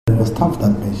was tough that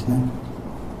match, no?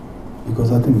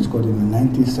 Because I think he scored in the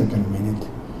 92nd minute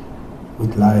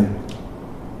with Lyle.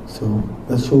 So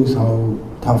that shows how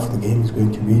tough the game is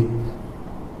going to be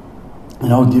and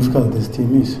how difficult this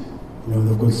team is. You know,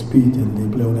 they've got speed and they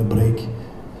play on a break,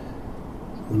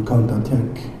 on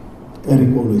counter-attack.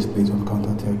 Eric always plays on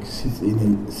counter-attack, sits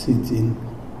in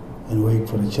and wait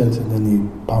for a chance, and then he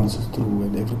bounces through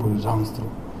and everybody runs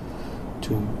through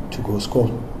to go score.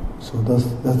 So that's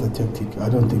the tactic. I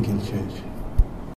don't think he'll change.